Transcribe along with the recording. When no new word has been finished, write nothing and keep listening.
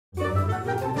Old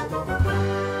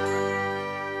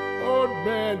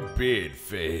man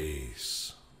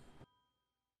Beardface.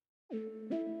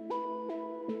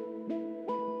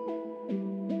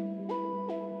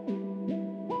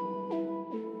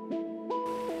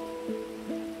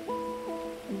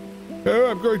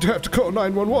 I'm going to have to call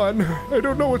 911. I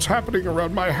don't know what's happening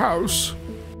around my house.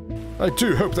 I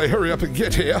do hope they hurry up and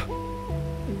get here.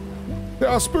 There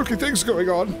are spooky things going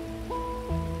on.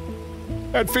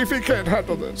 And Fifi can't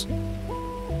handle this.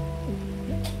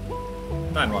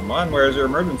 911, where's your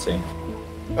emergency?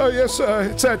 Oh, yes,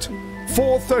 it's at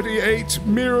 438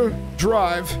 Mirror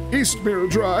Drive, East Mirror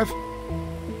Drive.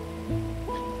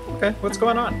 Okay, what's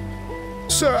going on?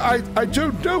 Sir, I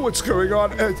don't know what's going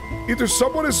on. Either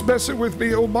someone is messing with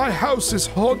me or my house is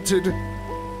haunted.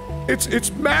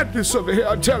 It's madness over here,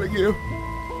 I'm telling you.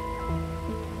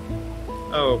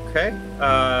 Okay.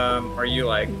 Are you,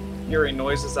 like, hearing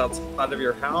noises outside of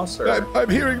your house, or? I'm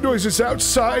hearing noises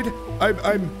outside.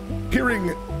 I'm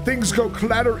hearing things go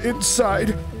clatter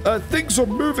inside. Things are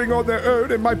moving on their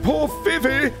own, and my poor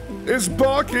Fifi is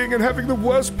barking and having the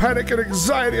worst panic and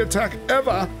anxiety attack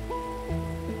ever.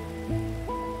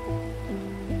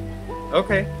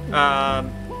 Okay.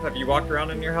 Have you walked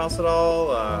around in your house at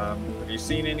all? Have you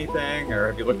seen anything, or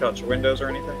have you looked out your windows or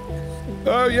anything?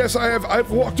 Oh, yes, I have.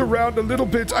 I've walked around a little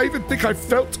bit. I even think I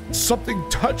felt something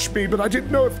touch me, but I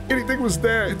didn't know if anything was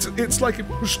there. It's like it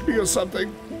pushed me or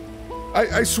something.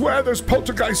 I swear there's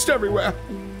poltergeist everywhere.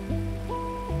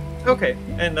 Okay,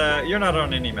 and you're not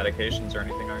on any medications or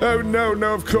anything, are you? Oh,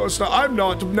 no, of course not. I'm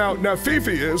not. Now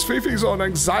Fifi is. Fifi's on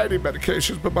anxiety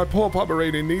medications, but my poor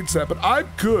Pomeranian needs that. But I'm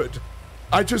good.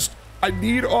 I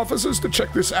need officers to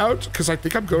check this out, because I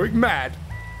think I'm going mad.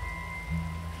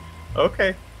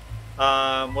 Okay.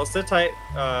 Well, sit tight.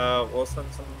 We'll send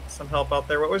some help out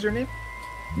there. What was your name?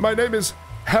 My name is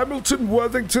Hamilton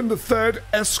Worthington III,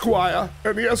 Esquire,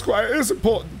 and the Esquire is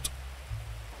important.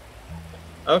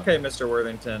 Okay, Mr.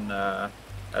 Worthington,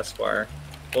 Esquire.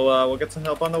 We'll get some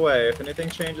help on the way. If anything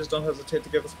changes, don't hesitate to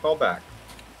give us a call back.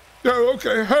 Oh,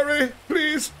 okay. Hurry,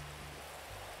 please.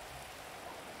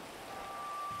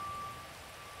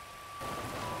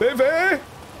 Fifi!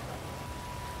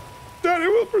 Daddy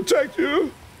will protect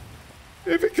you.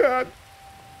 If he can.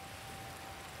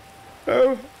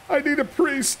 Oh, I need a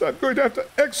priest. I'm going to have to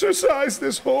exorcise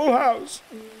this whole house.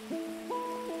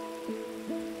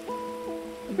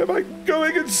 Am I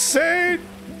going insane?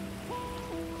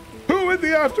 Who in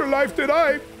the afterlife did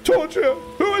I torture?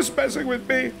 Who is messing with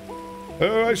me?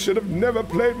 Oh, I should have never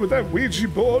played with that Ouija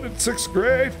board in 6th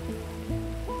grade.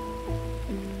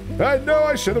 I know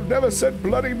I should have never said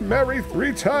Bloody Mary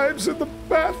 3 times in the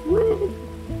bathroom.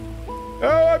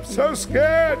 Oh, I'm so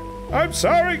scared. I'm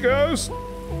sorry, Ghost.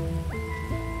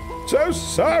 So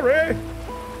sorry.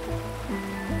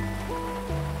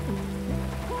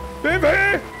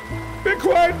 Vivi, be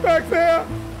quiet back there.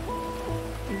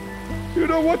 You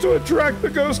don't want to attract the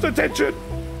ghost attention.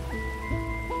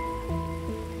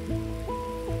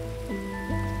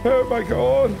 Oh my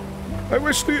God. I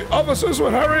wish the officers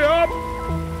would hurry up.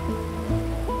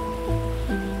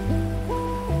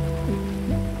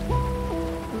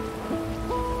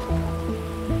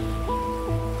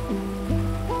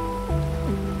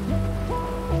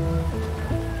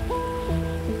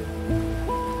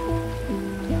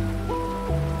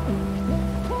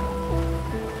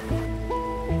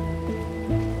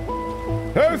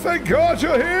 Oh, thank God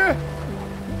you're here!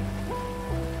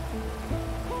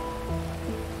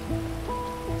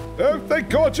 Oh, thank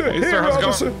God you're here, sir,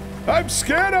 officer! I'm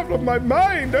scared out of my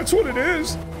mind, that's what it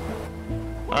is!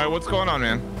 Alright, what's going on,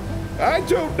 man? I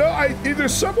don't know, either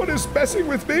someone is messing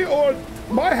with me or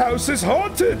my house is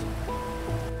haunted!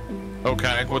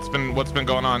 Okay, what's been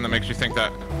going on that makes you think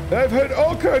that? I've heard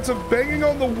all kinds of banging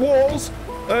on the walls,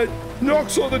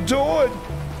 knocks on the door,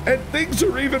 and things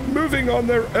are even moving on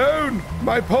their own.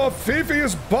 My poor Fifi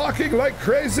is barking like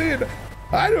crazy, and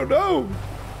I don't know.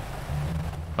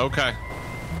 Okay.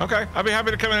 Okay, I'd be happy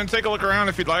to come in and take a look around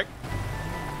if you'd like.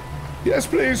 Yes,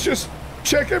 please, just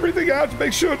check everything out to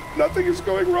make sure nothing is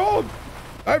going wrong.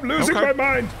 I'm losing my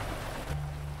mind.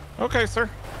 Okay, sir.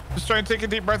 Just try and take a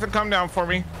deep breath and calm down for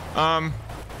me. Do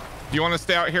you want to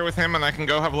stay out here with him and I can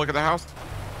go have a look at the house?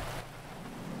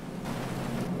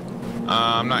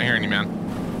 I'm not hearing you, man.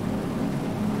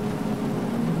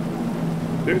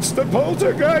 It's the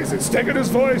poltergeist. It's taking his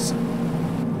voice.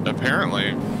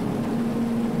 Apparently.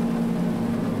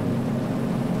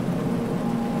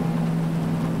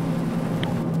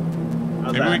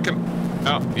 Maybe we can.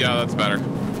 Oh, yeah, that's better.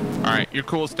 All right, you're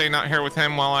cool staying out here with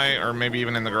him while or maybe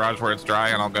even in the garage where it's dry,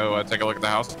 and I'll go take a look at the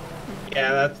house.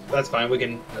 Yeah, that's fine.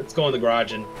 Let's go in the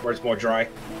garage and where it's more dry.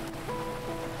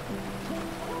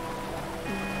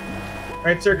 All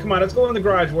right, sir, come on. Let's go in the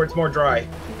garage where it's more dry.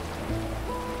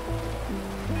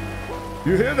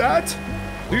 You hear that?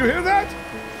 Do you hear that?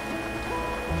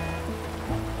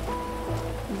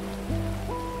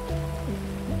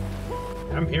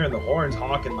 I'm hearing the horns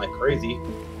honking like crazy.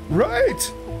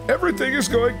 Right. Everything is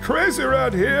going crazy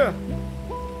around here.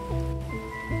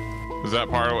 Is that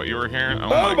part of what you were hearing? Oh,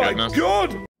 Oh my goodness.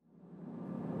 God.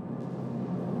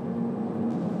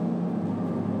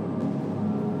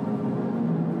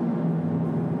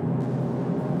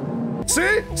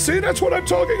 See, that's what I'm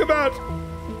talking about.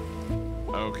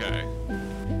 Okay.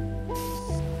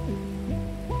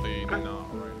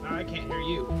 I can't hear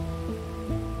you.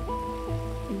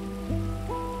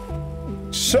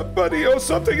 Somebody or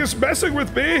something is messing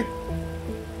with me.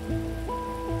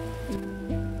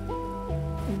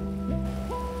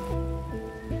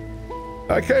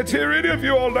 I can't hear any of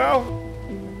you all now.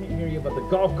 I can't hear you, but the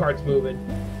golf cart's moving.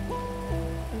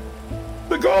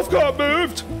 The golf cart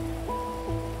moved.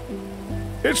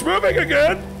 It's moving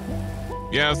again.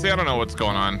 Yeah, see, I don't know what's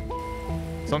going on.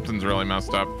 Something's really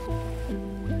messed up.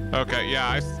 Okay,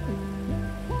 yeah,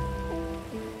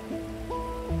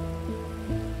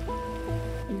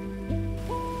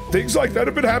 Things like that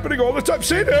have been happening all the time.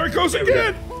 See, there it goes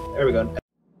again. There we go.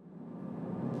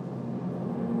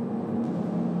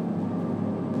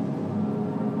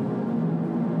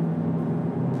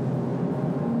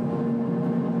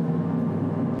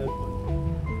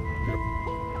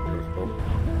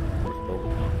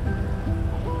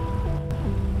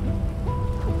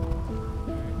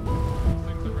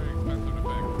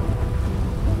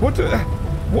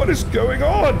 What is going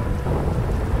on?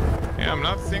 Yeah, I'm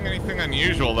not seeing anything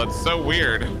unusual. That's so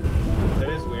weird. That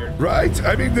is weird. Right?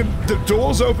 I mean, the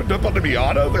doors opened up on the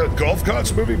Miata, the golf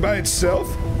cart's moving by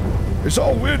itself. It's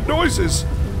all weird noises.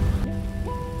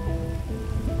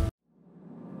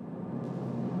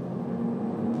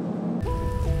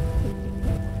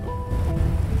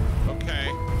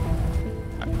 Okay.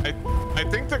 I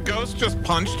think the ghost just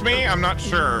punched me. I'm not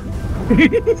sure.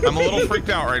 I'm a little freaked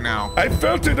out right now. I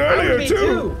felt it earlier,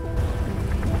 too.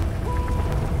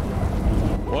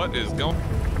 What is going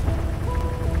on?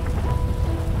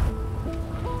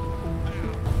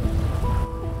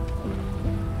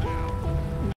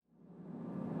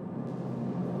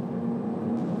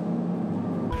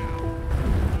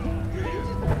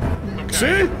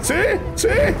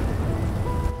 See?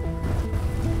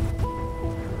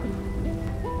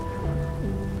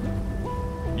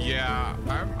 Yeah,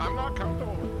 I'm not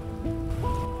comfortable with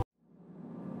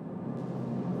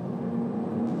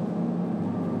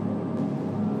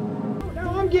it.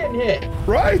 Now I'm getting hit.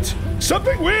 Right?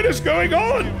 Something weird is going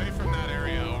on. Stay away from that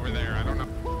area over there. I don't know.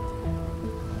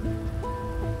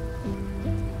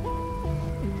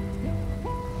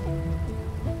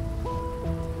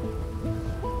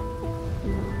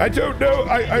 I don't know.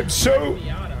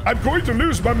 I'm going to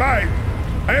lose my mind.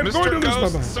 I am going to Mr. lose my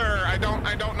Ghost, mind. sir, I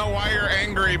don't know why you're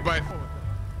angry, but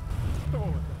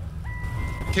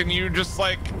can you just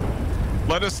like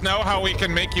let us know how we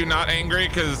can make you not angry?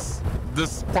 Because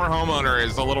this poor homeowner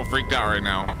is a little freaked out right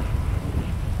now.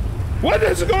 What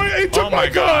is going on? It took Oh my my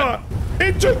car. God.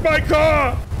 It took my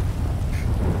car.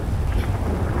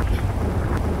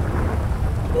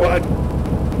 What?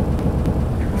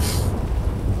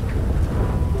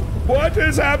 What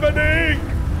is happening?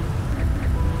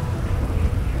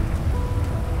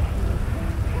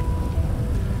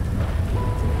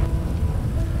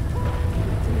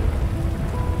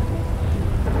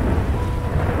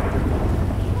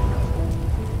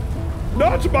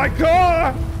 Not my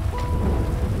car!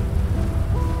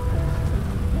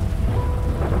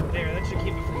 There, that should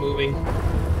keep it from moving.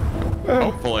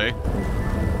 Hopefully.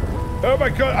 Oh my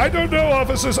God, I don't know,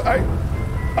 officers.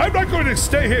 I'm not going to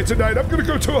stay here tonight. I'm going to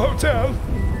go to a hotel.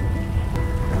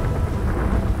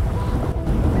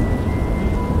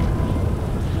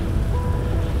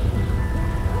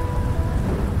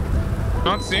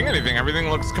 Not seeing anything. Everything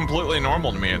looks completely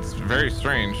normal to me. It's very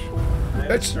strange.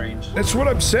 That's strange. That's what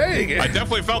I'm saying. I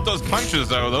definitely felt those punches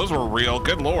though. Those were real.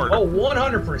 Good Lord. Oh,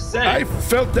 100%. I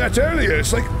felt that earlier.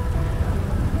 It's like,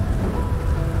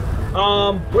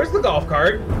 where's the golf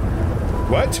cart?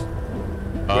 what?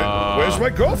 Where's my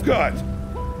golf cart?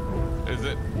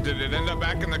 Did it end up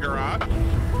back in the garage?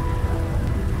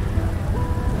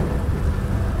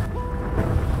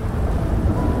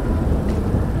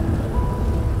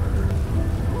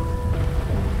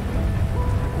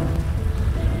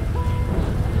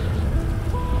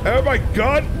 Oh my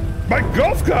God, my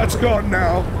golf cart's gone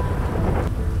now.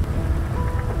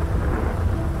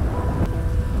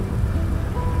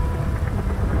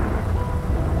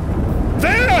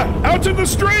 There, out in the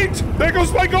street. There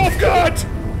goes my golf cart.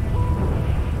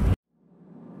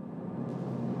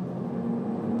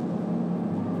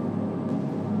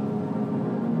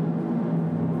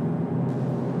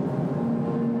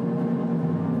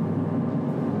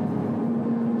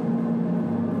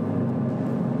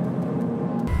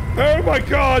 Oh my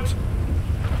God!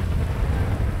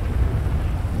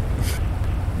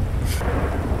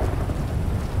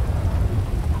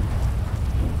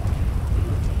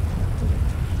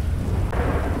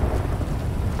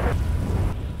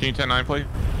 Can you 10-9, please?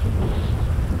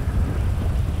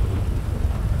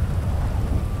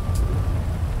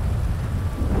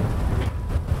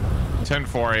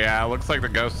 10-4, yeah. Looks like the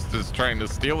ghost is trying to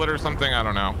steal it or something. I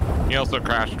don't know. He also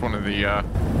crashed one of the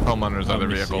homeowner's other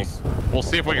vehicles. We'll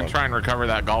see if we can try and recover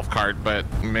that golf cart, but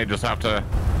we may just have to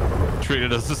treat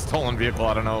it as a stolen vehicle.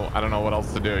 I don't know what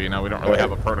else to do. You know, we don't really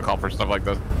have a protocol for stuff like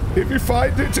this. If you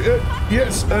find it,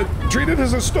 yes, treat it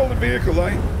as a stolen vehicle,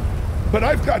 But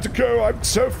I've got to go. I'm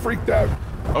so freaked out.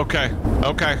 Okay,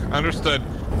 understood.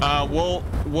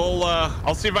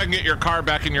 I'll see if I can get your car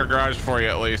back in your garage for you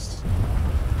at least.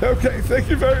 Okay, thank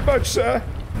you very much, sir.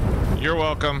 You're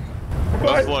welcome.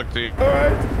 Bye. Best luck to you. All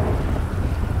right.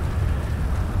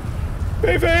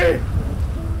 Baby!